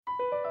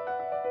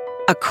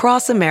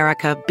Across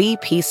America,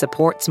 BP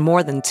supports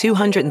more than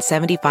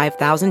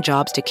 275,000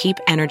 jobs to keep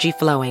energy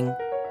flowing.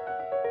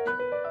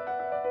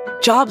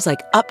 Jobs like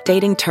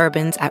updating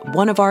turbines at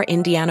one of our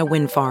Indiana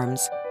wind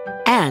farms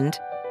and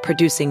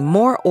producing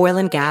more oil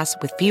and gas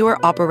with fewer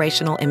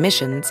operational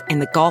emissions in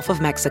the Gulf of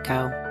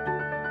Mexico.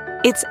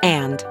 It's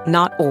and,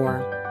 not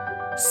or.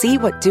 See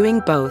what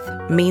doing both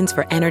means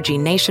for energy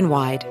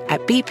nationwide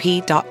at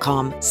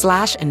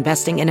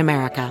bp.com/investing in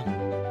America.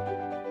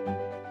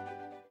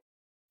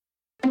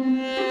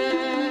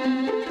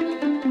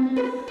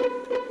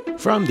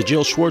 From the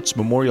Jill Schwartz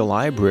Memorial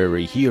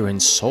Library here in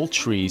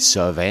sultry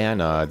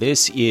Savannah,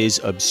 this is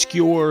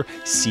Obscure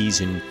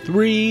Season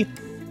 3,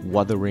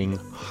 Wuthering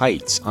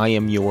Heights. I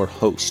am your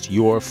host,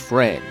 your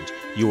friend,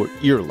 your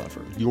ear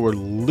lover, your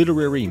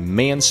literary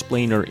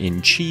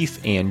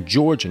mansplainer-in-chief, and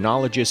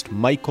Georgianologist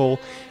Michael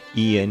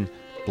Ian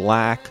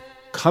Black,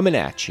 coming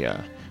at you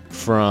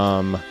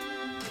from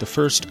the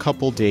first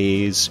couple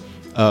days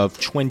of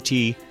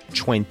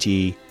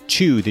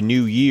 2022, the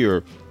new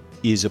year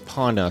is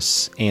upon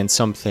us, and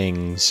some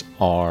things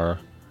are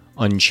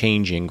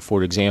unchanging.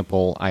 For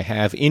example, I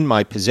have in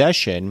my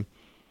possession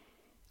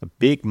a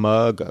big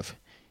mug of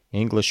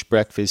English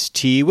breakfast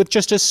tea with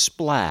just a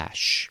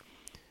splash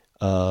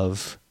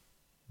of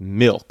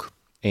milk.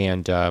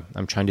 And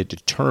I'm trying to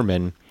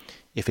determine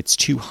if it's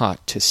too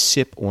hot to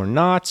sip or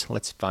not.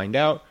 Let's find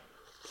out.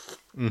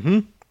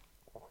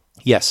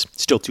 Yes,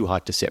 still too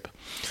hot to sip.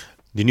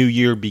 The new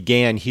year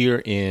began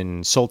here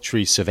in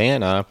sultry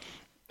Savannah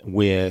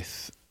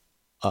with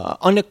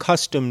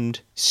unaccustomed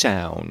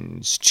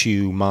sounds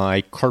to my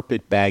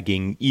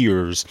carpet-bagging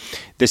ears.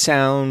 The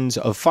sounds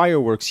of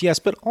fireworks, yes,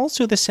 but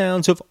also the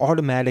sounds of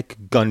automatic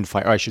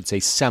gunfire. I should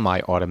say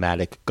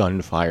semi-automatic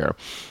gunfire.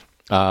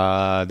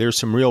 There's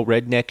some real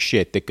redneck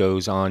shit that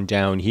goes on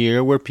down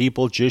here where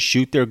people just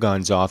shoot their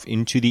guns off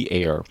into the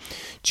air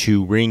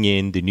to ring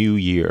in the new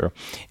year.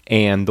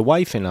 And the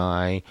wife and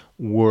I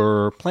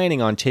were planning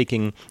on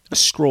taking a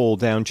stroll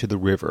down to the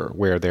river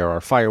where there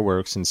are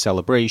fireworks and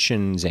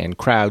celebrations and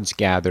crowds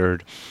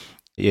gathered.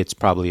 It's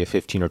probably a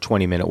 15 or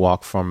 20 minute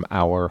walk from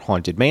our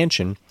haunted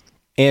mansion.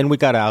 And we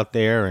got out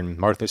there and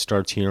Martha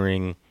starts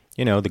hearing,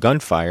 the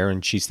gunfire,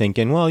 and she's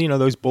thinking, well,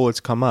 those bullets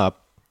come up.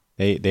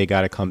 They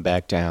got to come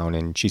back down.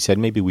 And she said,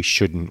 maybe we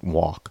shouldn't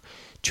walk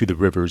to the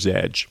river's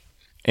edge.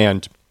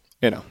 And,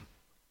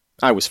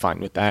 I was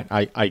fine with that.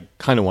 I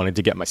kind of wanted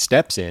to get my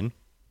steps in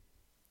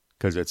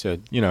because it's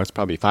it's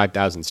probably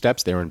 5,000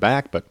 steps there and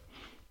back. But,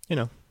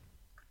 I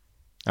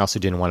also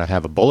didn't want to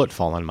have a bullet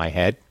fall on my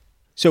head.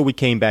 So we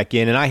came back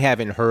in, and I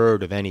haven't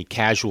heard of any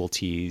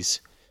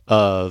casualties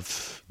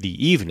of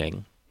the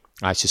evening.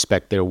 I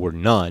suspect there were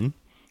none,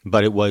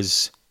 but it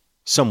was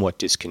somewhat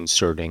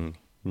disconcerting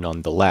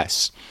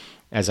nonetheless.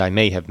 As I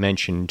may have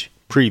mentioned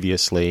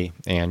previously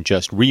and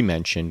just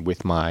re-mentioned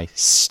with my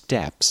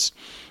steps,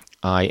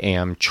 I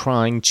am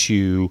trying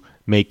to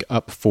make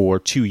up for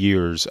 2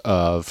 years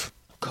of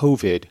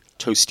COVID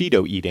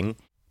Tostito eating.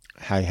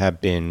 I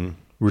have been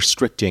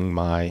restricting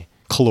my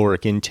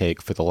caloric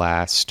intake for the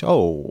last,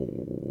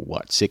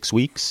 6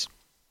 weeks?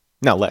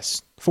 No,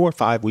 less. 4 or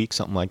 5 weeks,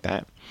 something like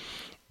that.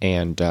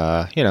 And,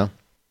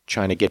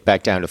 trying to get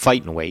back down to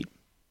fighting weight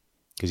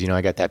because,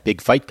 I got that big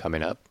fight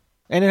coming up.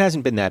 And it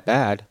hasn't been that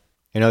bad.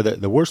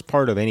 The worst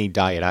part of any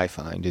diet I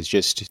find is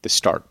just the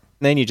start.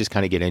 And then you just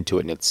kind of get into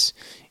it, and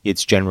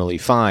it's generally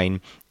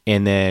fine.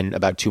 And then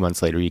about 2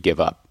 months later, you give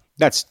up.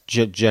 That's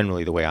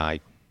generally the way I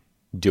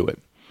do it.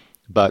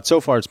 But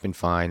so far, it's been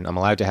fine. I'm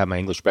allowed to have my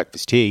English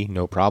breakfast tea,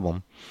 no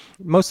problem.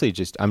 I'm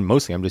just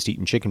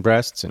eating chicken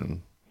breasts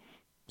and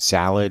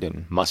salad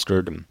and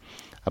mustard. And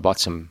I bought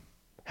some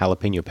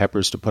jalapeno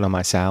peppers to put on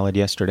my salad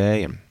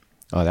yesterday, and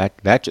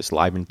that just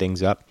livened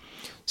things up.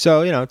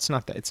 So, it's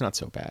not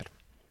so bad.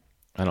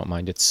 I don't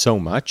mind it so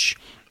much.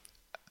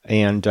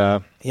 And,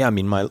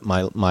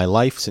 my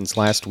life since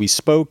last we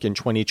spoke in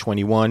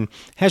 2021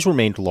 has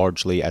remained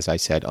largely, as I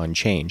said,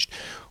 unchanged.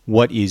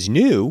 What is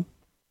new?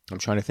 I'm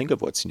trying to think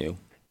of what's new.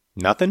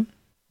 Nothing?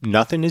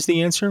 Nothing is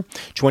the answer.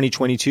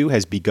 2022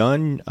 has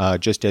begun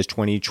just as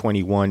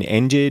 2021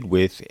 ended,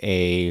 with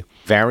a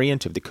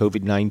variant of the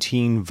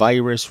COVID-19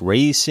 virus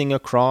racing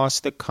across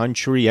the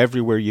country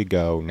everywhere you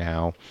go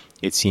now.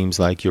 It seems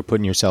like you're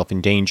putting yourself in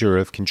danger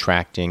of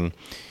contracting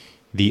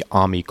the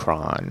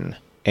Omicron.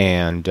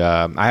 And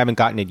I haven't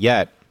gotten it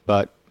yet,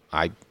 but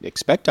I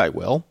expect I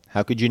will.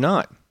 How could you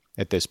not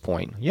at this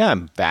point? Yeah,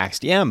 I'm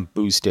vaxxed. Yeah, I'm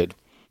boosted.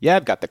 Yeah,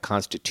 I've got the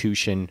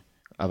constitution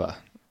of a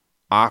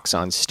ox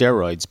on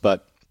steroids,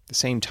 but at the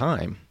same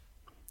time,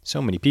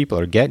 so many people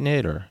are getting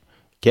it or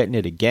getting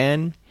it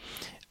again.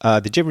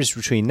 The difference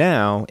between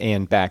now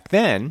and back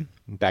then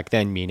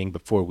meaning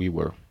before we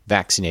were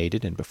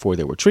vaccinated and before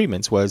there were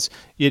treatments, was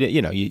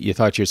you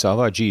thought to yourself,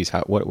 oh geez,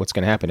 what's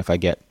going to happen if I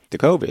get the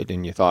COVID?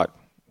 And you thought,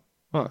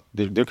 well,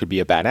 there could be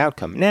a bad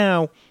outcome.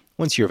 Now,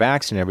 once you're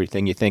vaccinated and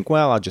everything, you think,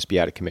 well, I'll just be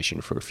out of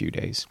commission for a few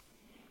days,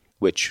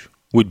 which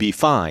would be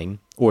fine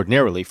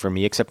ordinarily for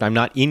me, except I'm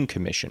not in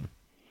commission.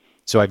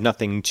 So I have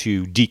nothing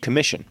to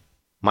decommission.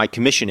 My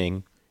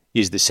commissioning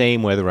is the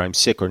same whether I'm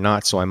sick or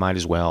not, so I might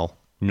as well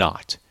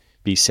not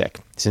be sick.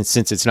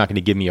 Since it's not going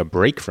to give me a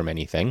break from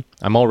anything,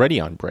 I'm already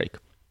on break,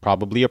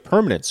 probably a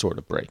permanent sort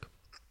of break.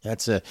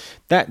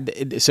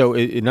 So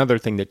another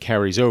thing that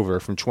carries over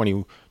from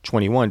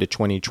 2021 to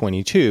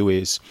 2022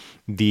 is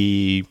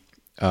the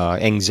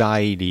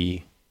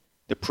anxiety,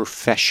 the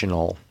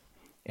professional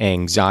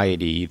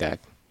anxiety that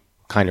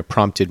kind of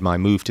prompted my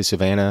move to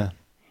Savannah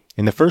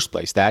in the first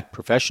place. That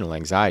professional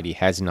anxiety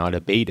has not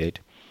abated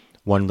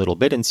one little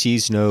bit and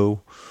sees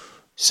no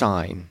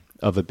sign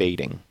of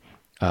abating.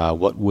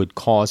 What would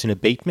cause an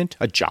abatement?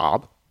 A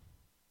job.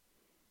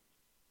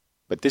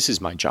 But this is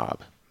my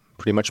job.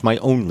 Pretty much my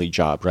only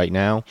job right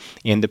now,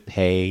 and the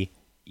pay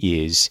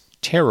is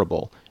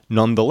terrible.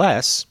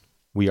 Nonetheless,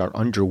 we are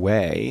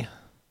underway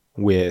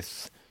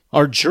with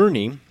our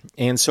journey,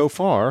 and so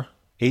far,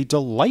 a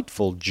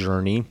delightful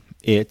journey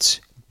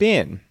it's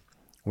been.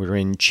 We're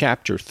in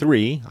Chapter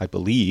 3, I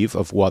believe,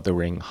 of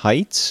Wuthering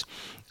Heights.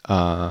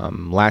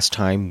 Last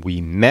time we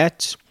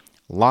met,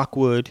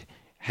 Lockwood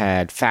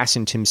had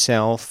fastened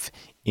himself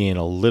in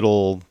a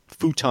little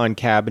futon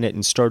cabinet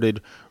and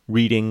started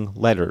reading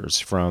letters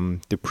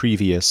from the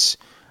previous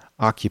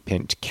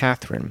occupant,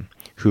 Catherine,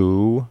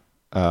 who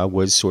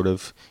was sort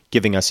of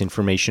giving us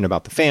information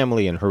about the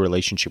family and her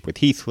relationship with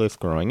Heathcliff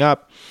growing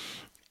up.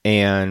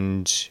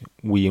 And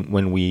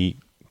when we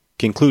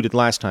concluded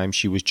last time,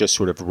 she was just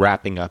sort of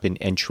wrapping up an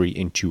entry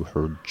into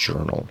her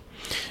journal.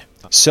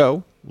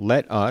 So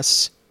let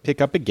us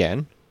pick up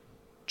again,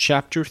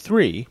 Chapter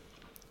 3,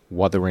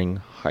 Wuthering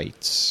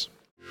Heights.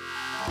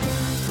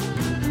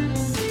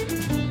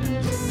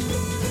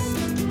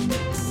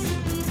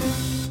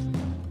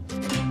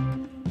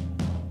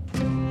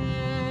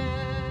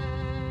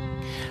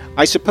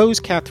 I suppose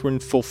Catherine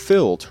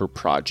fulfilled her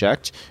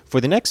project,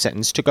 for the next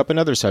sentence took up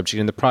another subject,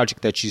 and the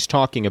project that she's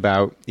talking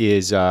about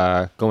is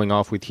going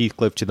off with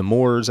Heathcliff to the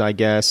moors, I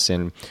guess,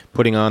 and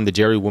putting on the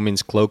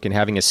dairywoman's cloak and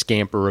having a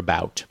scamper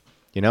about,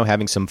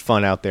 having some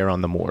fun out there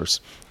on the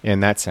moors.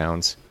 And that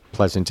sounds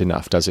pleasant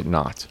enough, does it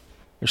not?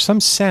 There's some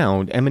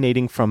sound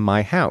emanating from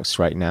my house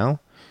right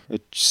now.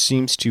 It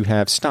seems to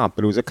have stopped,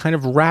 but it was a kind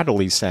of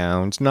rattly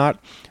sound,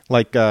 not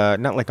like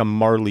a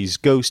Marley's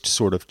Ghost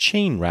sort of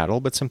chain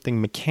rattle, but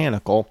something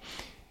mechanical.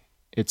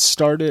 It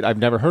started, I've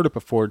never heard it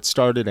before, it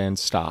started and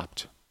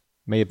stopped.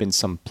 May have been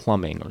some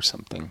plumbing or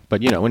something.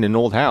 But, in an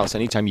old house,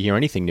 anytime you hear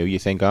anything new, you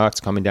think,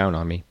 it's coming down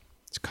on me.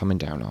 It's coming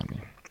down on me.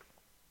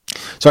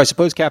 So I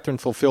suppose Catherine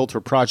fulfilled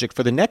her project,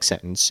 for the next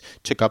sentence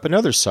took up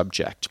another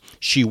subject.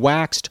 She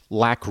waxed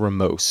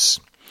lachrymose.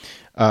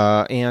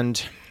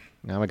 And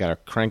now I got to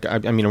crank,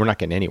 we're not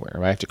getting anywhere.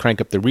 Right? I have to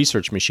crank up the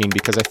research machine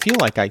because I feel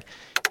like I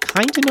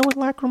kind of know what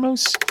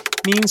lachrymose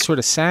means. Sort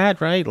of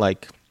sad, right?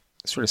 Like,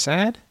 sort of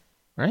sad,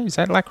 right? Is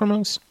that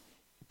lachrymose?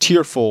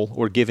 Tearful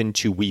or given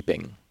to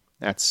weeping.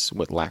 That's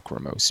what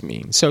lachrymose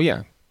means. So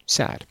yeah,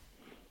 sad.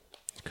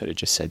 Could have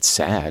just said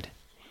sad,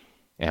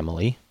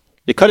 Emily.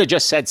 You could have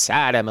just said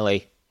sad,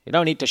 Emily. You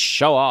don't need to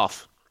show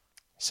off.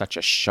 Such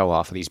a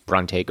show-off of these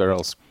Bronte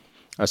girls.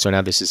 So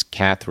now this is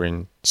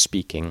Catherine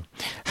speaking.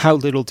 How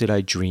little did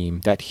I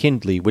dream that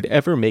Hindley would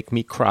ever make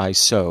me cry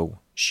so,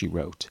 she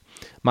wrote.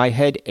 My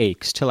head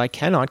aches till I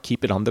cannot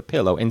keep it on the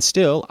pillow, and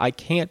still I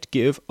can't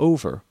give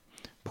over.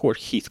 Poor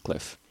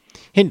Heathcliff.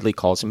 Hindley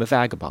calls him a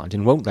vagabond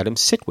and won't let him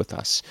sit with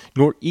us,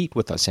 nor eat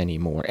with us any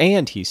more.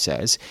 And, he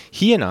says,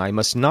 he and I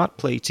must not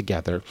play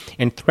together,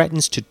 and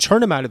threatens to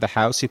turn him out of the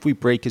house if we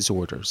break his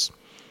orders.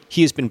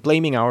 He has been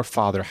blaming our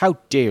father, how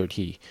dared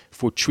he,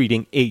 for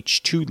treating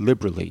H too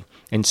liberally,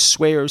 and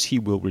swears he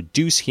will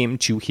reduce him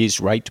to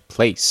his right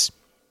place.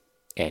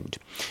 End.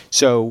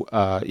 So,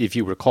 if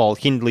you recall,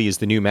 Hindley is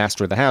the new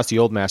master of the house. The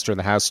old master of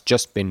the house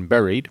just been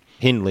buried.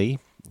 Hindley,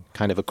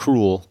 kind of a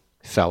cruel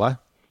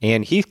fella.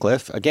 And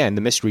Heathcliff, again,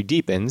 the mystery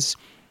deepens.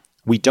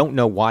 We don't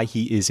know why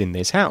he is in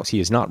this house.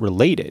 He is not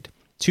related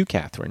to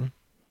Catherine,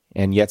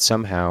 and yet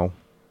somehow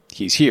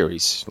he's here.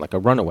 He's like a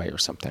runaway or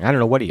something. I don't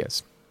know what he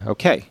is.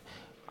 Okay.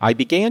 I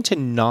began to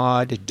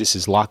nod, this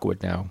is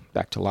Lockwood now,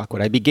 back to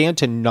Lockwood. I began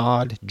to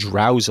nod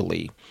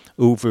drowsily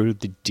over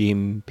the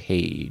dim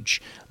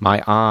page.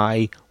 My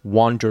eye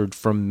wandered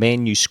from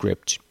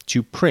manuscript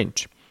to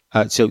print.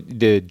 So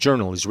the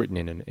journal is written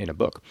in a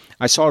book.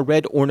 I saw a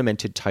red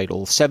ornamented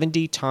title,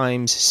 70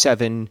 times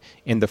 7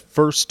 and the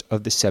first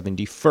of the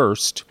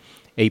 71st,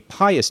 a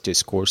pious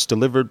discourse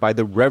delivered by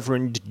the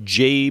Reverend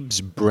Jabes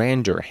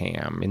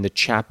Branderham in the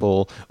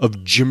chapel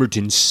of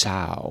Jimerden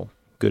Sow.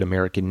 Good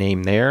American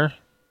name there.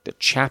 The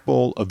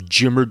Chapel of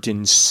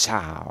Jimerden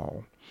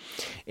Sow.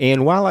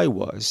 And while I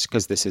was,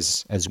 because this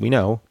is, as we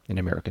know, an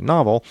American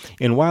novel,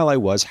 and while I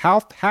was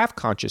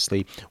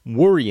half-consciously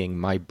worrying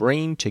my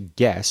brain to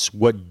guess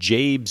what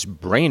Jabes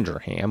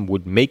Branderham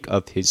would make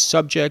of his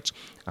subject,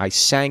 I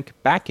sank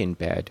back in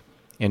bed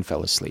and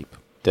fell asleep.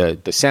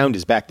 The sound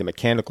is back, the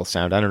mechanical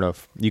sound. I don't know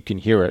if you can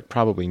hear it.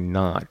 Probably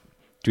not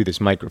through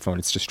this microphone.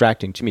 It's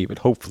distracting to me, but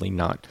hopefully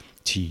not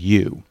to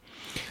you.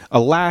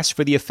 Alas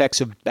for the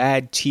effects of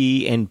bad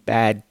tea and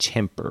bad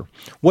temper.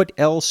 What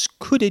else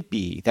could it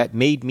be that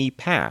made me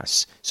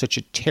pass such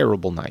a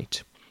terrible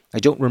night? I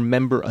don't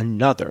remember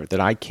another that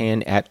I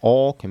can at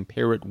all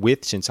compare it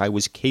with since I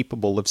was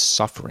capable of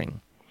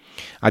suffering.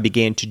 I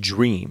began to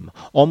dream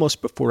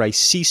almost before I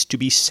ceased to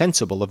be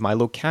sensible of my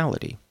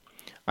locality.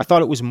 I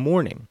thought it was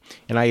morning,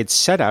 and I had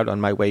set out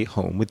on my way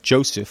home with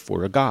Joseph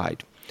for a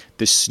guide.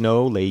 The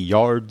snow lay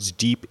yards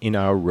deep in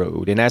our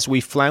road, and as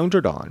we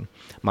floundered on,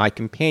 my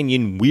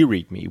companion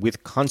wearied me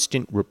with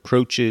constant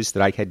reproaches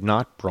that I had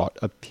not brought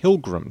a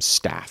pilgrim's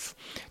staff,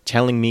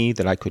 telling me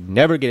that I could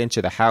never get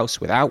into the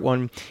house without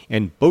one,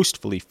 and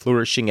boastfully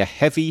flourishing a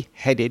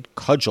heavy-headed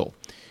cudgel,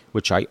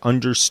 which I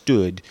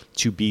understood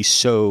to be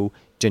so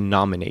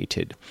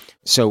denominated.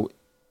 So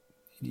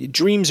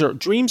dreams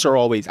are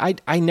always,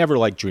 I never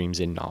like dreams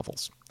in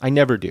novels. I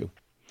never do.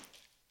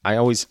 I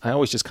always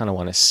just kind of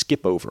want to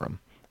skip over them.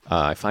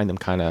 I find them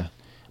kind of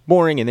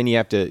boring, and then you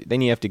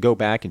have to go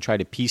back and try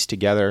to piece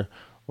together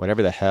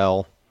whatever the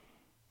hell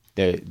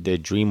the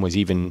dream was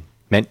even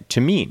meant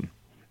to mean.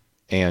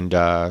 And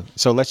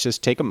so let's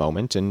just take a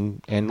moment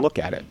and look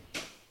at it.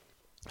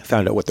 I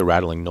found out what the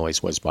rattling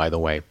noise was, by the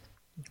way.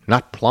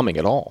 Not plumbing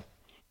at all.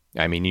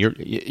 I mean, you're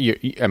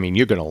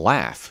going to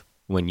laugh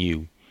when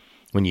you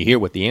hear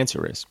what the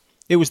answer is.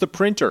 It was the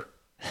printer.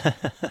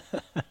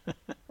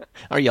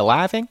 Are you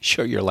laughing?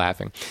 Sure, you're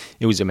laughing.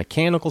 It was a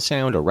mechanical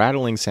sound, a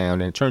rattling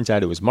sound, and it turns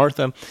out it was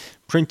Martha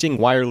printing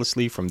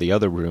wirelessly from the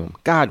other room.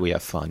 God, we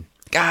have fun.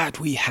 God,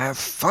 we have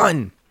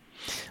fun.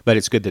 But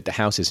it's good that the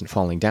house isn't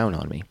falling down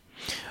on me.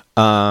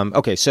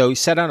 Okay, so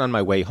set out on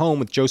my way home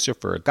with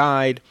Joseph for a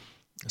guide.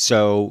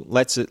 So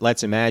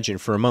let's imagine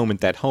for a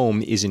moment that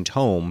home isn't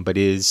home, but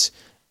is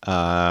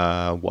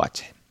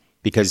what?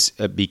 Because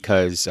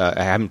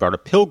I haven't brought a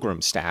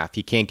pilgrim staff.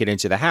 He can't get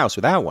into the house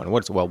without one.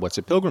 What's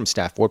a pilgrim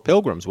staff for?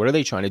 Pilgrims. What are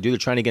they trying to do? They're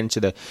trying to get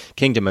into the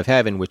kingdom of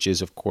heaven, which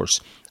is, of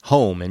course,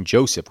 home. And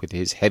Joseph, with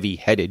his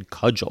heavy-headed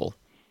cudgel,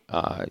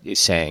 is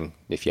saying,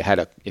 if you had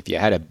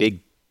a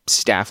big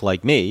staff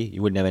like me,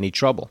 you wouldn't have any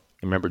trouble.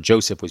 Remember,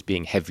 Joseph was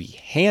being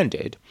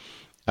heavy-handed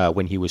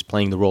when he was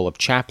playing the role of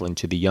chaplain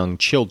to the young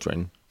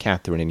children,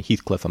 Catherine and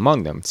Heathcliff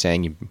among them,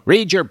 saying,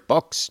 "Read your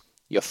books,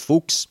 you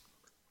fooks."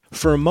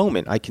 For a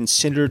moment, I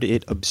considered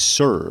it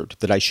absurd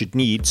that I should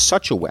need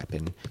such a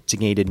weapon to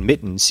gain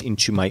admittance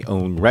into my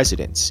own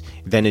residence.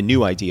 Then a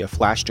new idea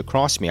flashed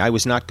across me. I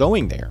was not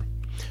going there.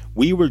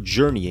 We were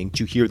journeying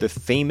to hear the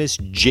famous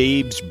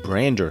Jabes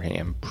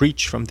Branderham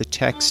preach from the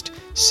text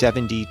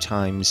 70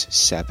 times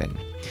 7.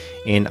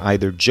 And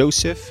either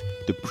Joseph,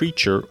 the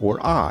preacher, or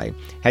I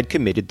had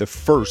committed the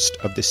first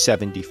of the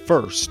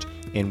 71st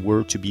and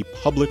were to be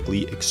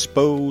publicly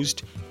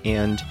exposed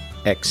and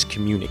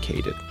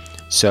excommunicated.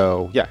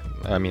 So, yeah,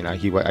 I mean, I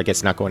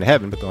guess not going to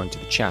heaven, but going to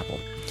the chapel.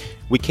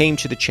 We came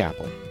to the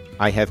chapel.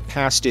 I have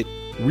passed it,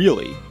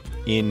 really,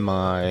 in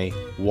my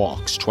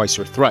walks twice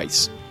or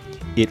thrice.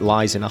 It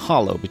lies in a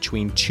hollow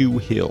between two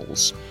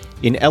hills,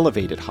 an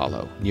elevated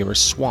hollow near a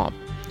swamp,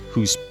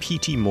 whose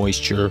peaty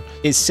moisture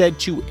is said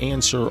to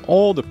answer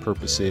all the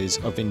purposes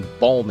of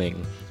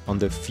embalming on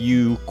the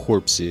few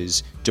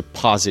corpses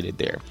deposited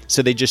there.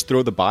 So they just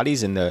throw the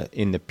bodies in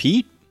the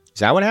peat? Is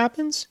that what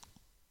happens?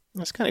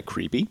 That's kind of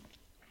creepy.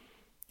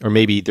 Or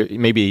maybe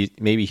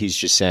he's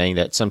just saying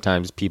that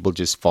sometimes people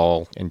just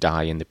fall and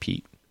die in the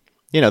peat.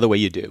 You know, the way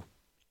you do.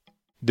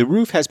 The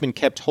roof has been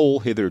kept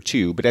whole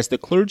hitherto, but as the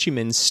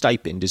clergyman's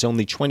stipend is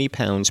only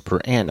 £20 per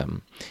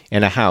annum,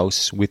 and a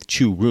house with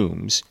 2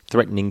 rooms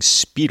threatening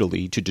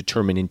speedily to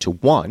determine into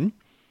one,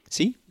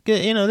 see,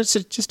 you know, that's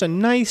just a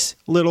nice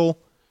little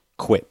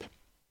quip.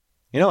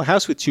 You know, a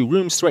house with 2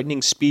 rooms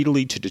threatening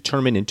speedily to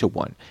determine into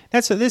one.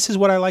 This is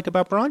what I like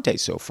about Bronte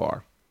so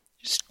far.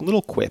 Just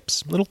little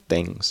quips, little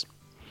things.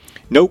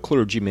 No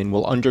clergyman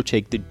will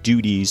undertake the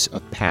duties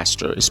of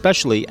pastor,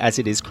 especially as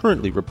it is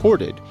currently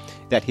reported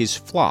that his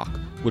flock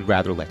would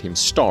rather let him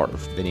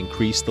starve than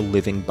increase the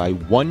living by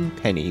 1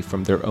 penny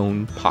from their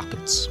own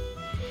pockets.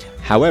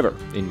 However,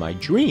 in my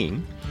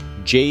dream,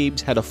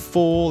 Jabes had a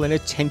full and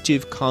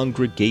attentive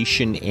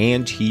congregation,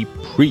 and he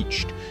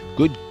preached.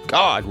 Good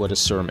God, what a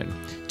sermon!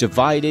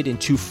 Divided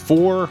into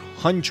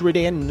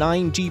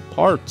 490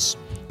 parts,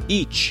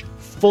 each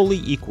fully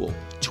equal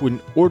to an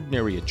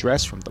ordinary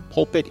address from the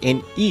pulpit,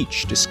 and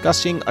each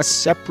discussing a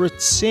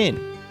separate sin.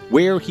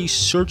 Where he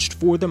searched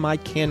for them, I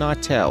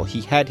cannot tell.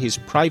 He had his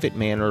private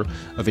manner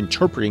of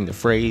interpreting the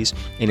phrase,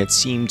 and it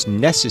seemed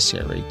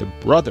necessary the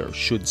brother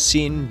should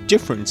sin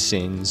different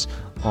sins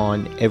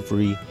on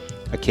every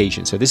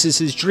occasion. So this is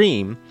his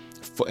dream,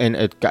 and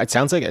it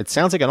sounds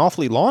like an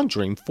awfully long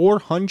dream.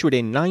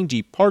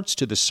 490 parts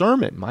to the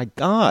sermon. My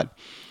God,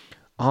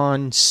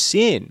 on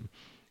sin,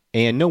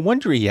 and no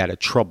wonder he had a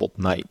troubled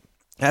night.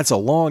 That's a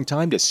long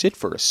time to sit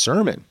for a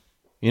sermon.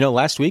 You know,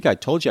 last week I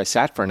told you I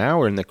sat for an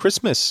hour in the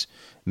Christmas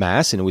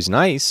Mass, and it was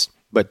nice.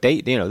 But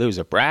there was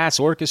a brass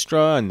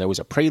orchestra, and there was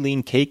a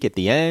praline cake at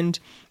the end,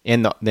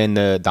 and then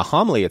the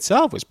homily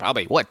itself was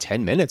probably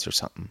 10 minutes or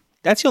something.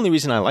 That's the only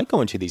reason I like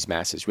going to these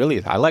masses.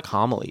 Really, I like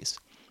homilies.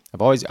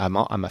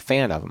 I'm a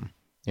fan of them.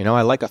 You know,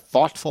 I like a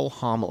thoughtful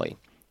homily,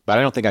 but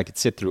I don't think I could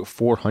sit through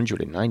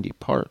 490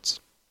 parts.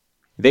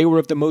 They were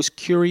of the most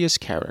curious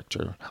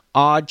character,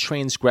 odd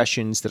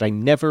transgressions that I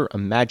never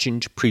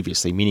imagined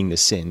previously, meaning the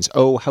sins.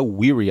 Oh, how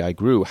weary I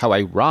grew, how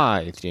I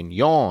writhed and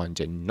yawned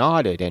and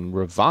nodded and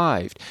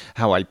revived,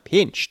 how I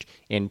pinched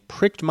and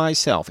pricked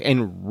myself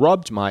and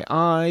rubbed my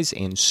eyes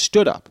and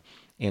stood up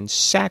and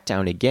sat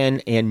down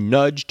again and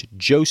nudged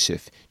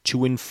Joseph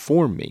to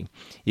inform me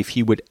if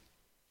he would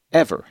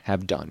ever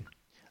have done.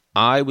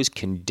 I was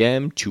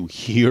condemned to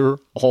hear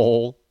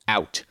all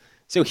out.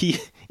 So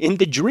in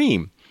the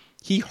dream,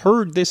 he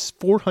heard this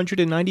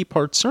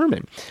 490-part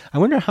sermon. I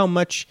wonder how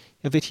much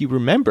of it he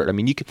remembered.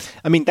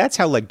 That's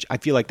how, I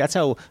feel like that's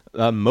how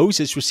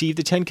Moses received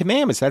the Ten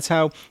Commandments. That's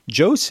how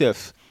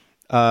Joseph,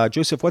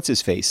 what's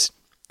his face?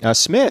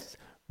 Smith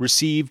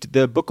received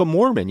the Book of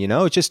Mormon,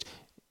 just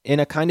in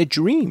a kind of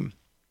dream.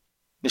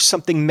 There's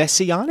something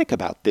messianic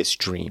about this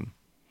dream.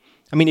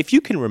 If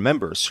you can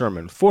remember a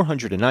sermon,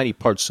 490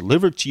 parts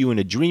delivered to you in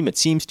a dream, it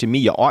seems to me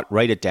you ought to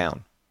write it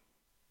down.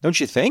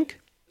 Don't you think?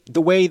 The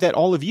way that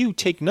all of you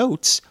take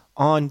notes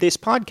on this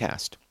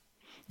podcast.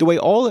 The way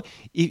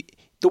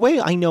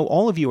I know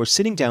all of you are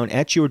sitting down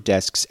at your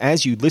desks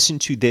as you listen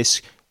to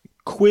this,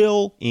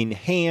 quill in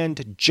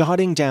hand,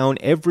 jotting down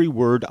every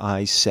word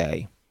I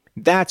say.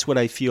 That's what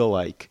I feel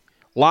like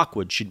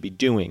Lockwood should be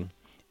doing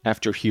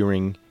after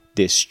hearing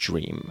this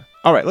dream.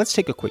 All right, let's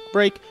take a quick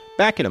break.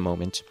 Back in a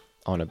moment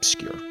on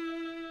Obscure.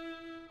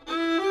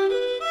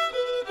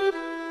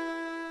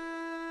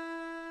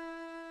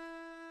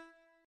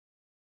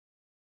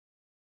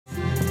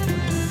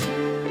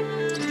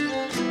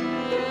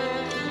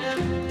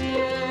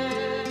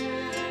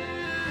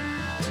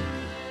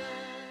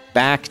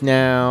 Back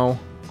now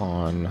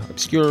on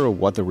Obscure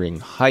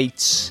Wuthering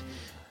Heights.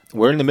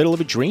 We're in the middle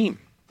of a dream.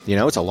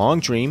 It's a long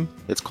dream.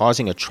 It's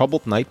causing a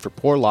troubled night for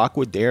poor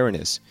Lockwood there in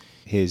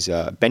his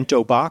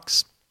bento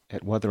box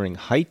at Wuthering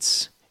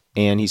Heights.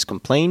 And he's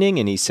complaining,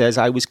 and he says,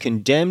 I was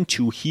condemned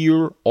to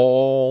hear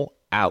all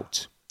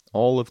out,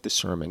 all of the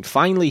sermon.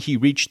 Finally, he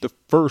reached the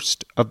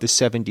first of the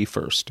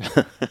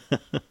 71st.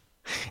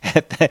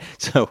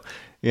 So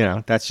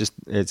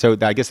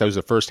I guess that was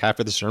the first half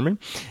of the sermon.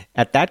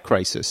 At that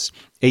crisis,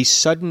 a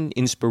sudden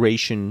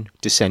inspiration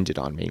descended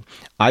on me.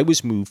 I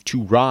was moved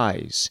to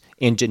rise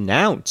and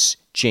denounce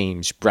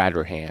James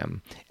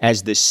Braderham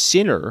as the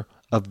sinner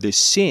of the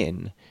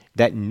sin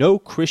that no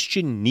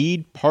Christian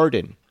need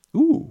pardon.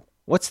 Ooh,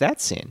 what's that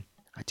sin?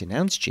 I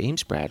denounce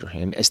James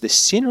Braderham as the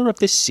sinner of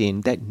the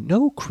sin that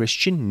no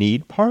Christian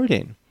need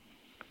pardon.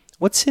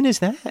 What sin is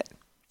that?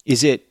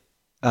 Is it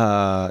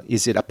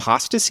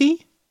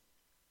apostasy?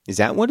 Is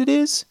that what it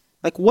is?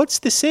 What's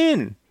the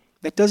sin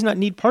that does not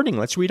need pardoning?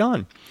 Let's read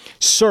on.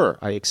 Sir,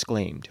 I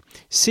exclaimed,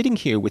 sitting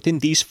here within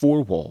these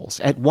four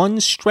walls, at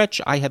one stretch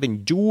I have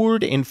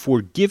endured and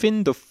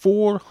forgiven the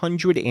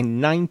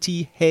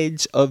 490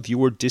 heads of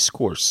your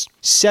discourse.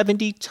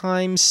 70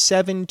 times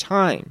 7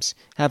 times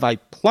have I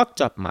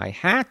plucked up my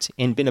hat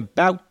and been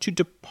about to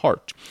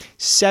depart.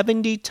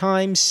 70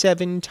 times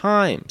 7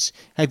 times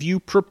have you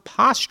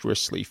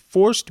preposterously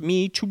forced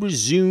me to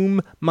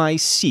resume my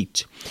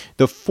seat.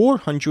 The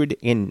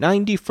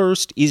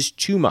 491st is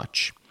too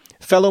much.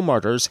 Fellow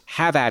martyrs,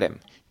 have at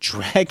him.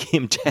 Drag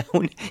him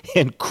down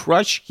and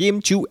crush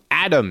him to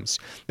atoms,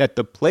 that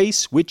the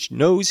place which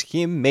knows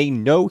him may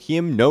know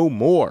him no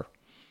more.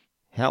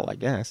 Hell, I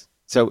guess.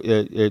 So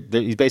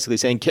he's basically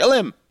saying, kill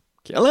him!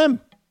 Kill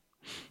him!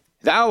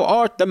 Thou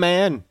art the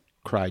man,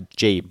 cried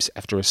Jabes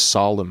after a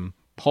solemn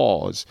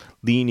pause,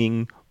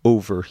 leaning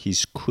over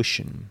his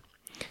cushion.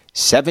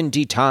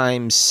 70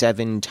 times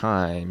 7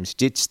 times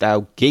didst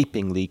thou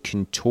gapingly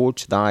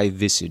contort thy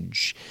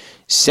visage.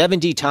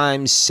 70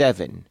 times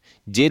 7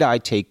 did I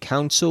take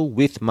counsel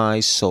with my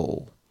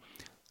soul.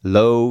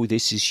 Lo,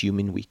 this is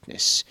human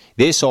weakness.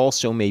 This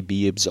also may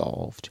be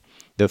absolved.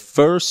 The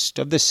first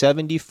of the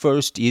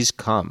 71st is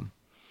come.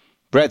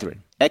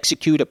 Brethren,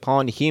 execute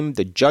upon him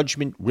the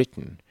judgment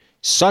written.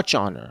 Such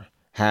honor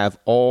have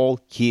all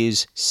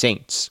his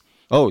saints.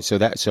 Oh, so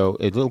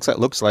it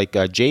looks like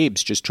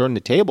Jabes just turned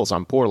the tables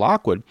on poor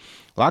Lockwood.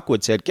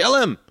 Lockwood said, kill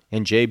him.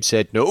 And Jabes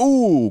said,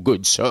 no,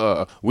 good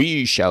sir,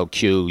 we shall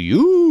kill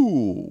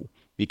you,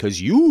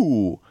 because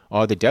you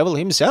are the devil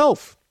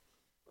himself.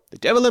 The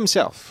devil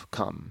himself,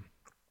 come.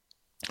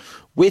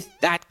 With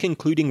that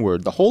concluding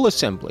word, the whole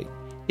assembly,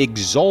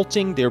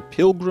 exalting their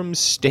pilgrim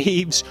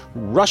staves,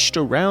 rushed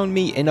around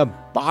me in a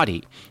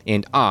body,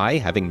 and I,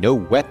 having no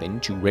weapon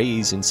to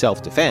raise in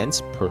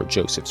self-defense, per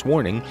Joseph's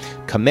warning,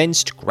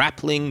 commenced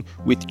grappling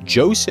with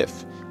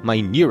Joseph, my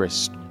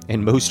nearest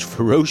and most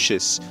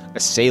ferocious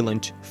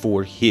assailant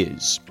for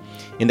his.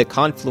 In the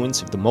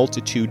confluence of the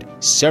multitude,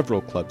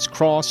 several clubs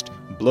crossed,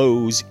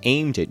 blows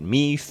aimed at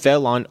me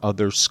fell on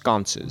other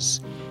sconces.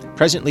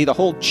 Presently the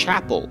whole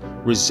chapel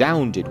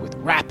resounded with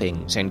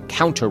rappings and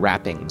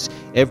counter-rappings.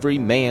 Every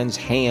man's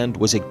hand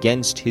was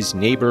against his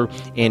neighbor,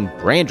 and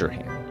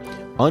Braderham,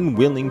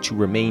 unwilling to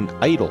remain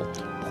idle,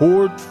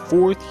 poured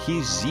forth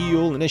his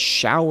zeal in a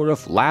shower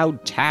of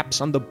loud taps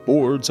on the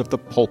boards of the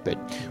pulpit,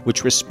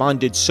 which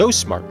responded so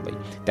smartly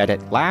that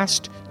at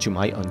last, to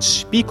my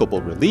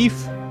unspeakable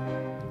relief,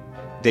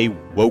 they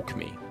woke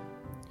me.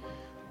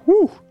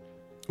 Whew.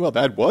 Well,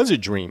 that was a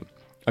dream.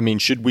 I mean,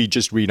 should we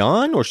just read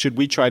on, or should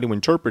we try to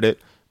interpret it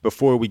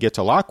before we get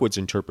to Lockwood's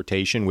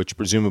interpretation, which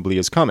presumably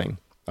is coming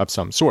of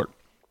some sort?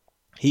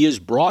 He is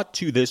brought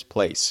to this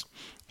place.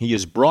 He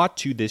is brought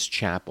to this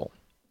chapel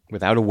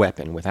without a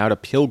weapon, without a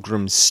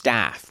pilgrim's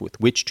staff with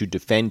which to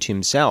defend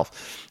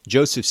himself.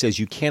 Joseph says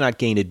you cannot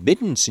gain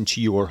admittance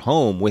into your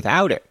home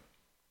without it.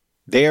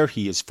 There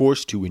he is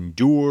forced to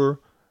endure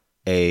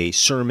a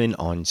sermon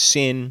on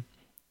sin.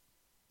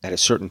 At a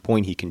certain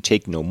point, he can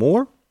take no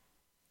more.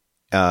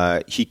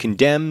 He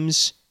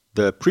condemns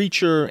the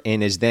preacher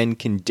and is then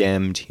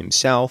condemned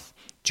himself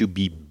to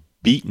be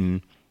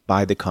beaten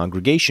by the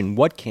congregation.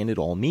 What can it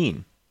all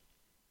mean?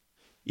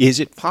 Is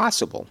it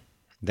possible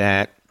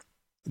that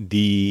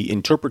the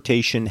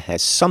interpretation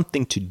has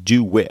something to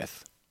do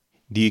with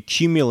the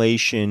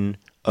accumulation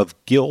of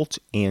guilt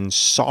and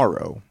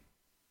sorrow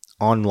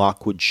on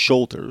Lockwood's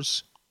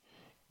shoulders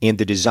and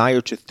the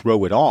desire to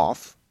throw it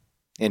off,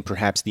 and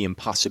perhaps the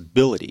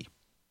impossibility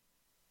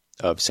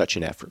of such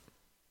an effort?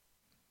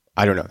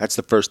 I don't know. That's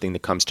the first thing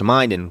that comes to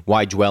mind, and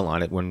why dwell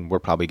on it when we're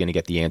probably going to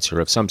get the answer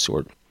of some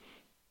sort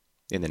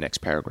in the next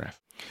paragraph?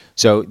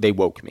 So they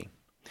woke me.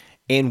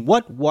 And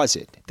what was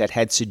it that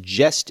had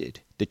suggested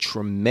the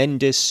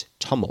tremendous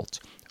tumult?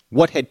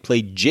 What had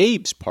played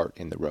Jabe's part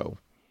in the row?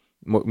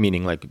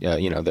 Meaning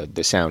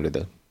the sound of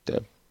the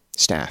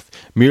staff.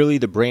 Merely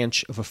the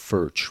branch of a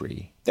fir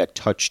tree that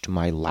touched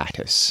my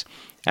lattice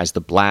as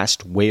the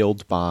blast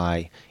wailed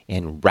by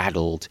and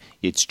rattled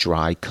its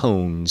dry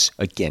cones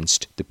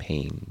against the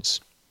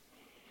panes.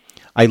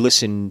 I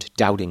listened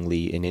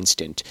doubtingly an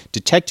instant,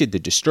 detected the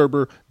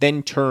disturber,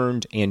 then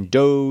turned and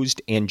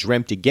dozed and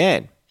dreamt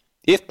again.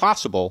 If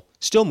possible,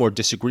 still more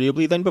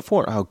disagreeably than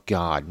before. Oh,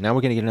 God, now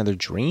we're going to get another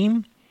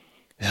dream?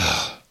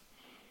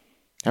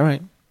 All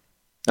right.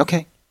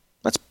 Okay,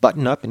 let's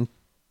button up and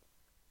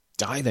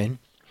dive in.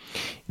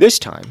 This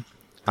time,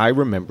 I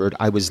remembered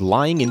I was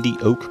lying in the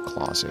oak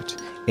closet,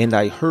 and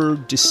I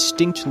heard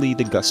distinctly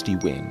the gusty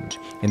wind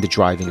and the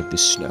driving of the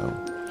snow.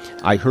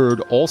 I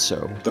heard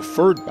also the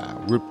fir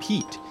bough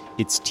repeat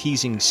its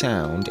teasing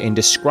sound and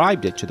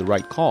described it to the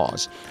right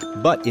cause,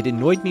 but it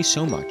annoyed me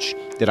so much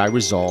that I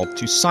resolved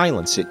to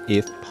silence it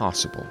if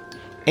possible.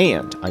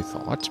 And, I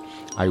thought,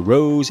 I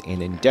rose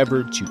and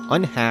endeavored to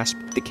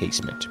unhasp the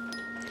casement.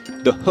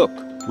 The hook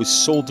was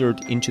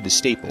soldered into the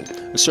staple,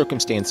 a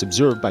circumstance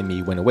observed by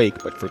me when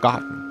awake but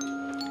forgotten.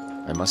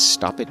 I must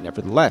stop it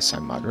nevertheless, I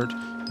muttered,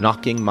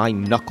 knocking my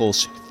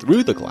knuckles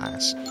through the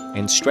glass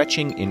and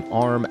stretching an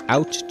arm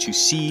out to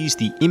seize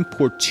the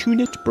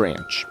importunate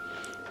branch,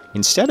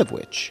 instead of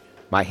which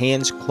my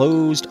hands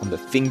closed on the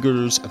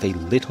fingers of a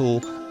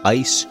little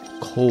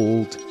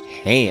ice-cold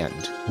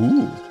hand.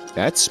 Ooh,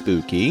 that's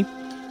spooky.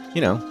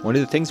 You know, one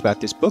of the things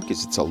about this book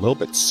is it's a little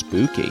bit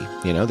spooky.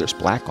 You know, there's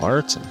black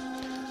arts and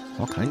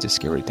all kinds of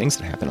scary things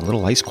that happen. A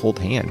little ice-cold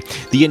hand.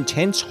 The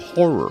intense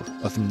horror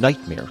of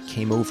nightmare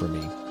came over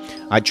me.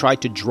 I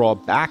tried to draw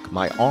back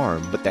my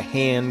arm, but the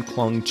hand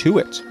clung to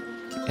it,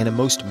 and a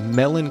most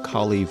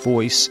melancholy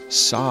voice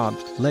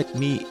sobbed, "Let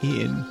me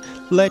in,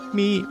 let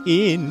me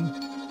in."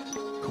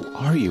 "Who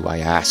are you?" I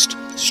asked,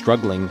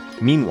 struggling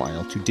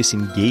meanwhile to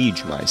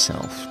disengage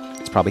myself.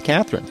 "It's probably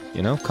Catherine,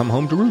 come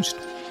home to roost."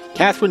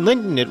 "Catherine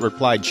Linton," it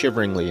replied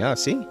shiveringly.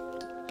 See?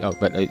 Oh,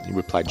 but it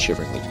replied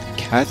shiveringly.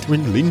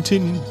 "Catherine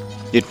Linton,"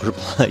 it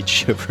replied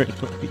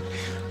shiveringly.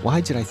 Why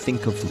did I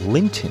think of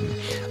Linton?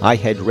 I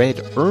had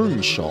read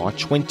Earnshaw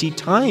 20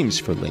 times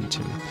for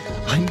Linton.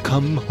 "I'm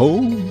come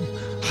home.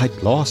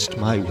 I'd lost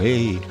my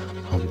way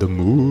on the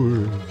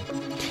moor."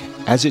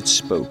 As it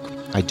spoke,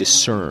 I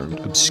discerned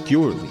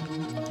obscurely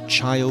a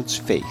child's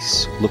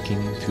face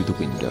looking through the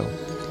window.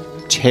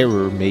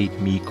 Terror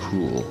made me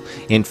cruel,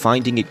 and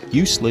finding it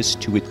useless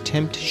to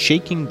attempt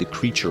shaking the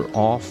creature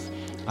off,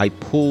 I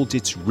pulled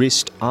its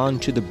wrist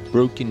onto the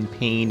broken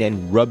pane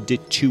and rubbed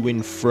it to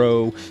and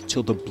fro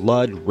till the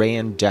blood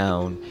ran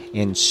down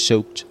and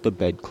soaked the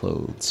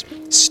bedclothes.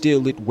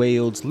 Still it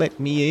wailed, "Let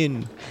me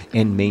in,"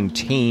 and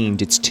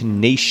maintained its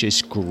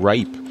tenacious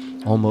gripe,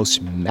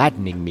 almost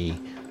maddening me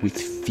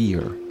with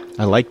fear.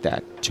 I like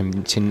that.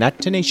 Not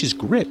tenacious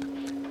grip,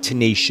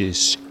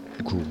 tenacious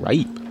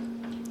gripe.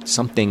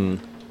 Something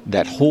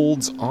that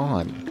holds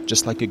on,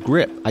 just like a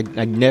grip.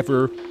 I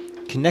never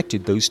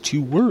connected those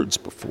two words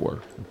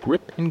before.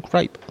 Grip and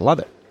gripe. Love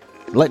it.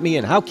 "Let me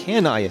in." "How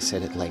can I?"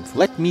 said at length.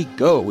 "Let me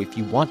go if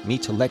you want me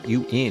to let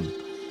you in."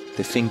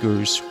 The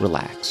fingers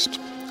relaxed.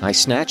 I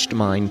snatched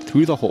mine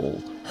through the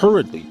hole,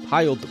 hurriedly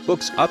piled the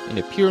books up in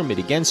a pyramid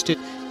against it,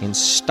 and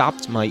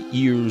stopped my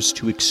ears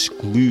to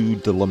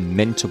exclude the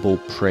lamentable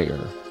prayer.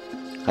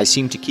 I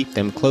seemed to keep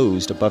them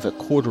closed above a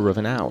quarter of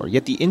an hour,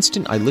 yet the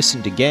instant I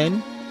listened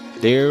again,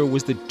 there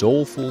was the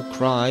doleful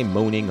cry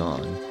moaning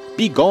on.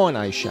 "Begone,"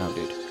 I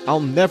shouted. "I'll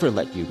never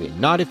let you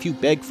in, not if you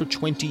beg for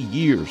 20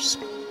 years.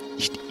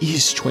 "It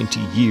is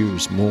 20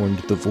 years, mourned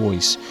the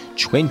voice.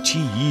 20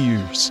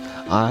 years.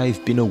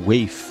 I've been a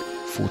waif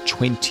for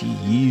 20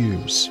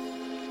 years.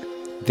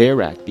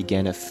 Thereat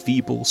began a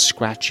feeble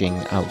scratching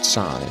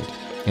outside,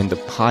 and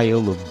the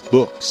pile of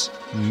books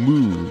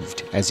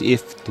moved as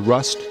if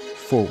thrust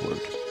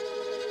forward.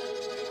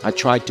 I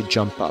tried to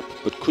jump up,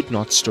 but could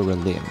not stir a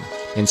limb,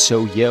 and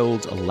so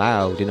yelled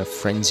aloud in a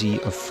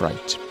frenzy of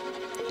fright.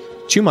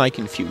 To my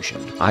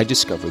confusion, I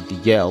discovered the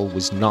yell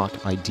was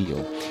not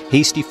ideal.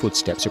 Hasty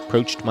footsteps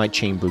approached my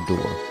chamber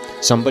door.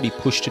 Somebody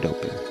pushed it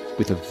open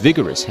with a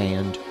vigorous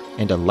hand,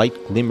 and a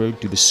light glimmered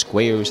through the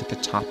squares at the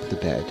top of the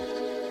bed.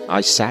 I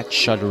sat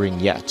shuddering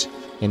yet,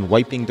 and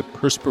wiping the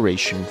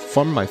perspiration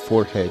from my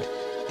forehead,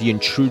 the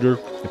intruder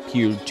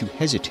appeared to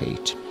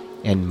hesitate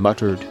and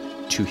muttered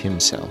to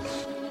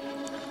himself.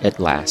 At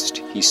last,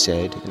 he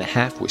said in a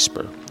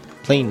half-whisper,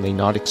 plainly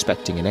not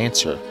expecting an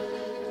answer,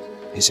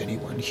 "Is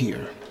anyone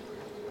here?"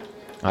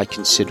 I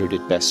considered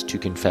it best to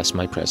confess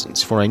my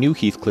presence, for I knew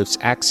Heathcliff's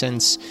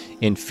accents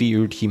and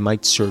feared he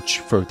might search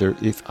further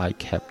if I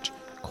kept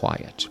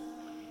quiet.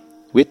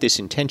 With this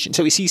intention,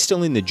 so is he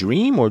still in the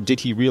dream, or did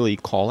he really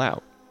call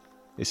out?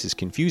 This is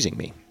confusing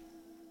me.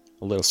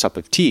 A little sup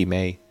of tea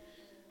may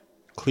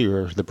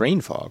clear the brain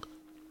fog.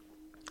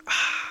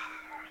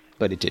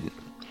 But it didn't.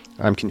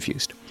 I'm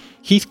confused.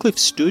 Heathcliff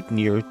stood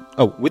near...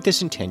 with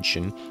this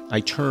intention, I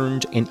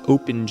turned and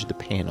opened the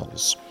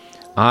panels.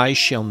 I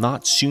shall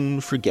not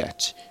soon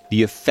forget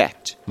the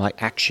effect my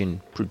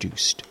action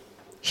produced.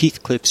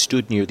 Heathcliff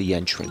stood near the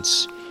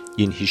entrance,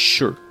 in his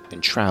shirt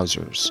and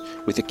trousers,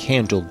 with a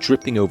candle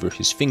dripping over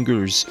his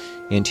fingers,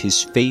 and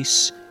his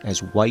face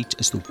as white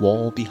as the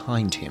wall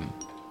behind him.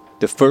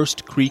 The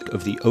first creak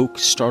of the oak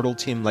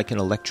startled him like an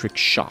electric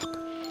shock.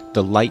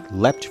 The light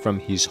leapt from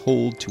his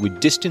hold to a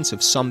distance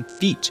of some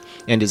feet,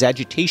 and his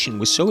agitation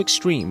was so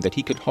extreme that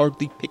he could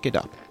hardly pick it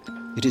up.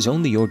 "It is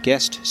only your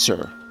guest,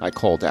 sir," I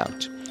called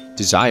out,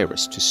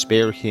 desirous to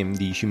spare him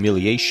the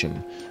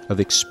humiliation of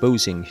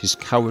exposing his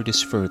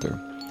cowardice further.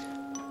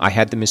 I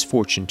had the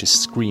misfortune to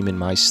scream in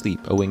my sleep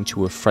owing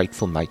to a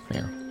frightful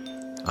nightmare.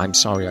 "I'm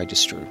sorry I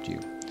disturbed you."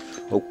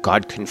 "Oh,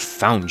 God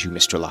confound you,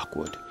 Mr.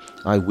 Lockwood.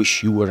 I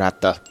wish you were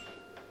at the—"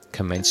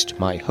 commenced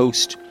my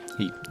host.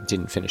 He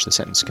didn't finish the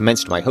sentence.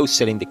 Commenced my host,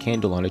 setting the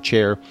candle on a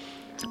chair,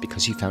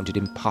 because he found it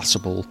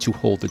impossible to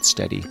hold it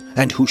steady.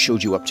 "And who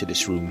showed you up to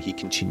this room?" he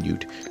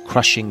continued,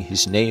 crushing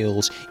his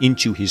nails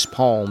into his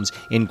palms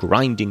and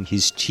grinding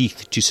his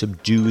teeth to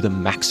subdue the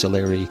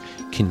maxillary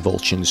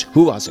convulsions.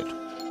 "Who was it?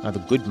 I've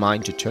a good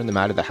mind to turn them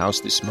out of the house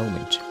this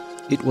moment."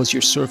 "It was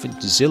your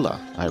servant Zillah,"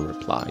 I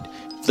replied,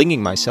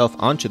 flinging myself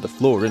onto the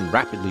floor and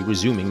rapidly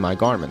resuming my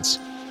garments.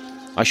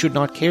 "I should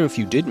not care if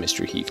you did,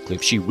 Mr.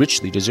 Heathcliff. She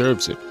richly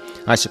deserves it.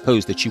 I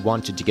suppose that she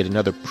wanted to get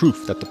another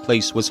proof that the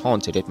place was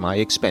haunted at my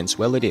expense.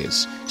 Well, it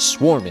is,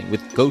 swarming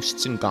with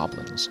ghosts and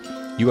goblins.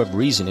 You have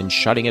reason in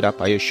shutting it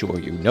up, I assure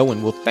you. No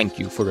one will thank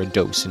you for a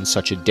dose in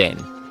such a den."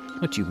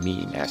 "What do you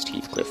mean?" asked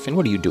Heathcliff. "And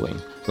what are you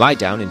doing?" "Lie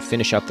down and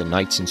finish out the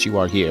night since you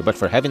are here, but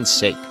for heaven's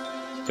sake,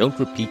 don't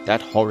repeat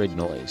that horrid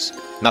noise.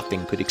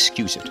 Nothing could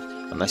excuse it,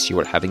 unless you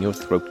were having your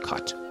throat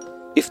cut."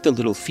 "If the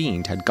little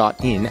fiend had got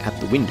in at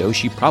the window,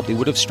 she probably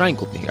would have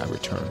strangled me," I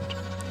returned.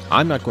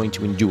 "I'm not going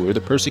to endure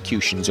the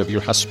persecutions of your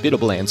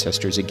hospitable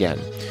ancestors again.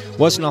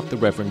 Was not the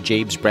Reverend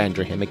James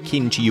Branderham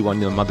akin to you on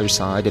the mother's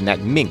side, and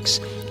that minx,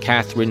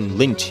 Catherine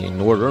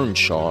Linton, or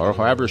Earnshaw, or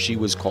however she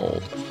was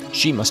called?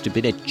 She must have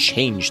been a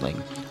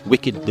changeling,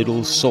 wicked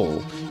little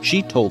soul.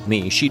 She told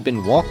me she'd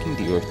been walking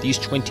the earth these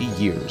 20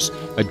 years,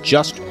 a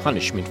just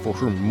punishment for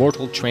her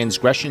mortal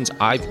transgressions,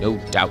 I've no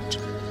doubt."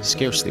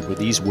 Scarcely were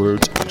these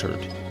words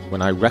uttered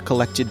when I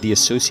recollected the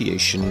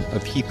association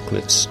of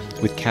Heathcliff's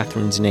with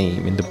Catherine's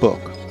name in the book,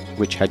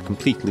 which had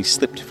completely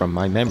slipped from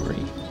my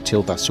memory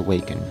till thus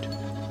awakened.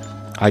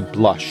 I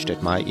blushed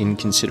at my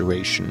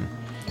inconsideration,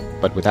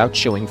 but without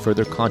showing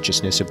further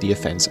consciousness of the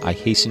offense, I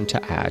hastened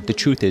to add, "The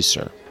truth is,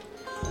 sir,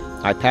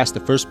 I passed the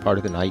first part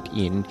of the night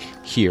in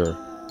here."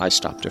 I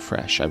stopped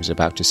afresh. I was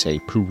about to say,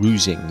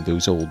 perusing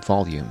those old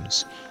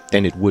volumes.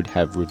 Then it would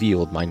have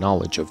revealed my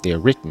knowledge of their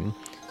written,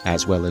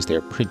 as well as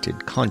their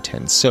printed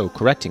contents. So,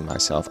 correcting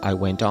myself, I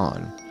went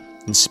on,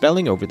 and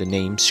spelling over the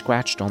name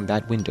scratched on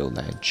that window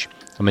ledge.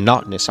 A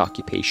monotonous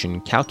occupation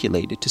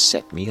calculated to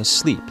set me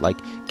asleep, like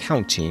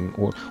counting,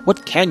 or—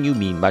 "What can you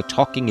mean by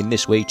talking in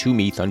this way to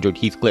me?" thundered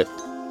Heathcliff,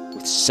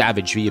 with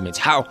savage vehemence.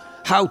 How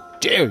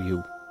dare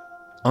you?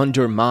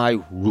 Under my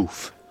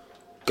roof.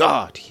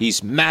 God,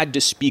 he's mad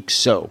to speak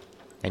so."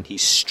 And he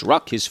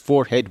struck his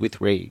forehead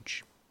with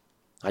rage.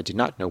 I did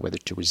not know whether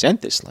to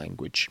resent this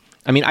language.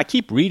 I mean, I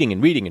keep reading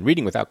and reading and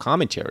reading without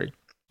commentary,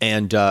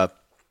 and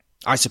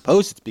I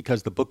suppose it's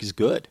because the book is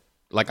good.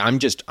 Like, I'm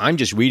just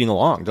reading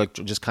along, like,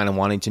 just kind of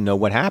wanting to know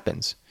what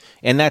happens.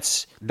 And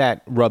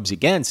that rubs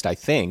against, I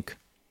think,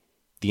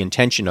 the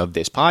intention of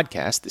this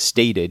podcast, the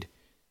stated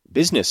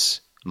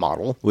business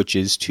model, which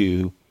is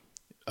to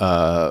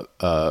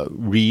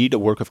read a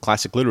work of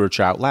classic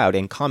literature out loud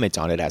and comment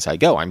on it as I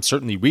go. I'm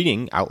certainly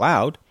reading out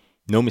loud,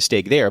 no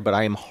mistake there, but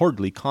I am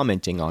hardly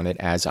commenting on it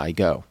as I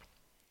go.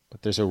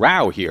 But there's a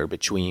row here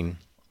between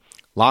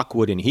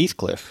Lockwood and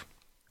Heathcliff.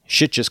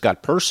 Shit just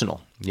got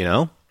personal, you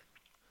know?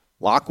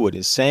 Lockwood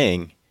is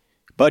saying,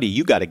 "Buddy,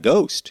 you got a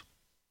ghost."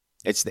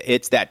 It's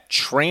that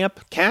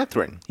tramp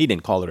Catherine. He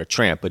didn't call her a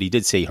tramp, but he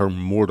did say her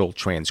mortal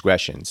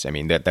transgressions. I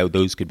mean,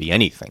 those could be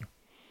anything.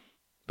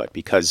 But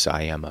because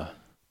I am a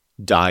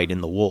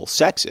dyed-in-the-wool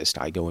sexist,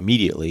 I go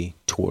immediately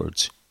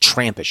towards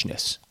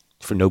trampishness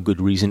for no good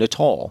reason at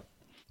all.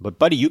 But,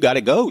 buddy, you got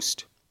a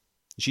ghost.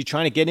 She's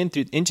trying to get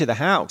into the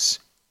house.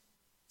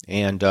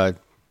 And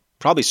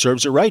probably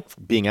serves her right for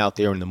being out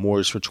there in the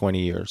moors for 20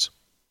 years.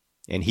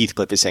 And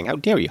Heathcliff is saying, how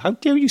dare you? How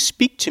dare you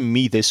speak to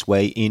me this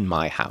way in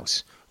my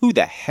house? Who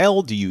the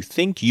hell do you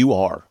think you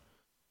are?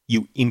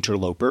 You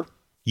interloper,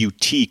 you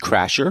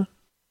tea-crasher,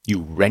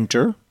 you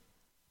renter,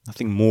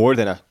 nothing more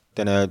than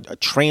a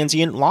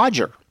transient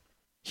lodger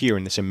here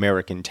in this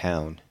American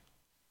town.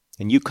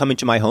 And you come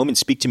into my home and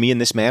speak to me in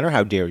this manner?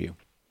 How dare you?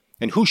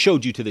 And who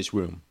showed you to this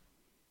room?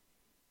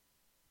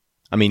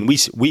 I mean,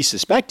 we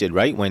suspected,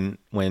 right, when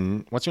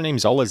what's her name?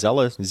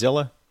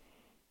 Zilla?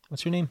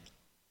 What's her name?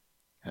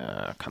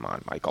 Come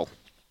on, Michael.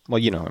 Well,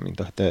 you know, I mean,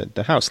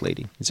 the house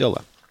lady,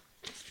 Zilla.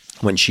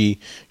 When she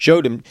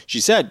showed him,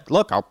 she said,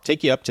 look, I'll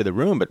take you up to the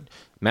room, but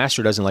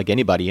Master doesn't like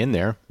anybody in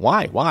there.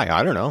 Why?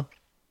 I don't know.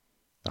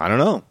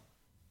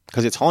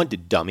 Because it's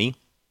haunted, dummy.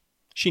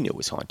 She knew it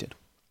was haunted.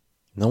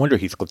 No wonder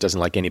Heathcliff doesn't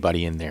like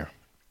anybody in there.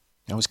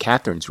 That was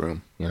Catherine's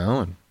room, you know,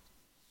 and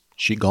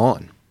she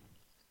gone.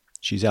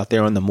 She's out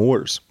there on the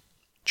moors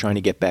trying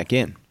to get back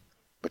in,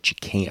 but she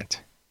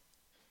can't.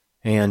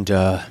 And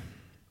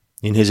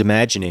in his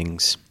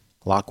imaginings,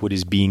 Lockwood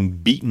is being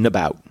beaten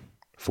about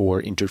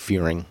for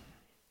interfering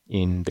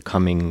in the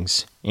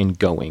comings and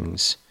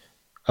goings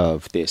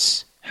of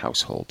this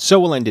household. So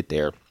we'll end it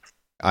there.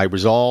 I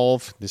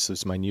resolve, this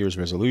is my New Year's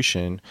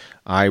resolution,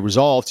 I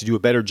resolve to do a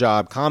better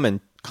job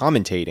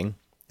commentating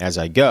as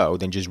I go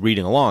than just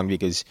reading along,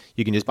 because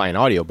you can just buy an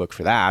audiobook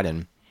for that,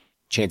 and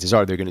chances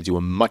are they're going to do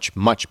a much,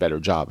 much better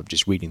job of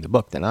just reading the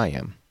book than I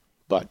am.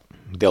 But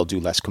they'll do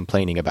less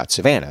complaining about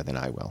Savannah than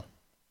I will,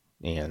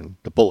 and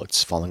the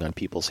bullets falling on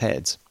people's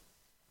heads.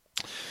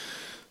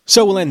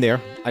 So we'll end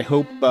there. I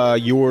hope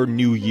your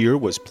new year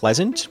was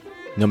pleasant,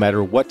 no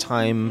matter what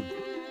time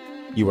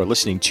you are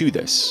listening to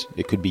this.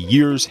 It could be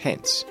years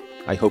hence.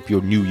 I hope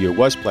your new year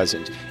was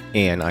pleasant,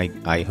 and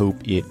I hope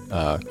it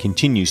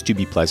continues to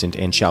be pleasant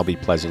and shall be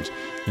pleasant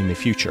in the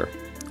future,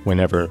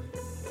 whenever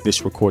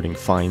this recording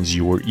finds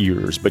your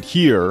ears. But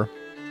here,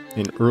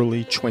 in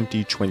early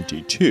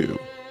 2022,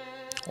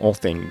 all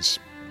things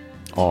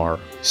are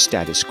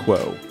status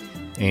quo.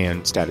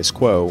 And status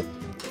quo,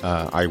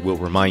 I will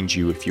remind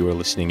you if you are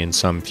listening in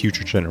some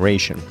future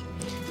generation,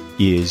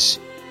 is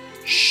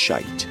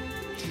shite.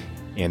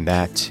 And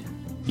that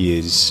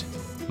is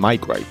my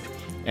gripe.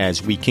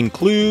 As we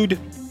conclude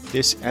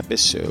this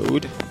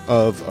episode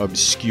of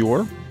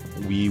Obscure,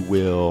 we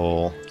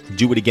will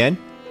do it again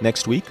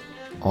next week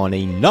on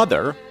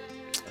another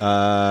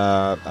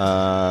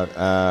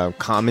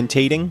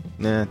commentating.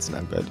 Nah, it's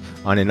not good.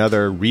 On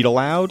another read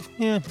aloud.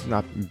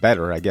 Not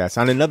better, I guess.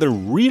 On another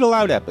read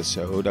aloud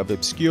episode of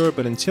Obscure.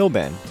 But until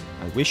then,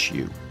 I wish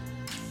you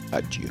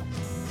adieu.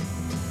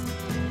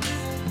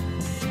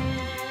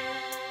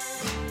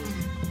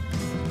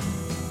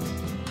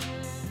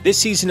 This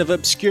season of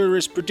Obscure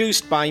is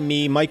produced by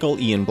me, Michael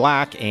Ian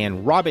Black,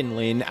 and Robin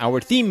Lynn.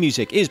 Our theme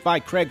music is by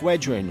Craig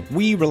Wedren.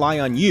 We rely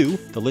on you,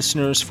 the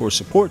listeners, for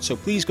support, so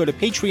please go to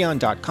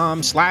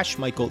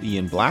patreon.com/Michael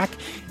Ian Black,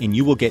 and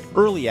you will get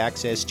early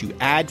access to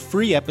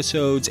ad-free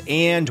episodes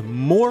and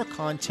more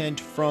content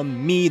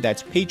from me.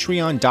 That's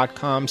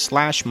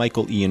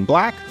patreon.com/Michael Ian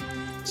Black.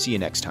 See you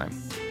next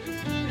time.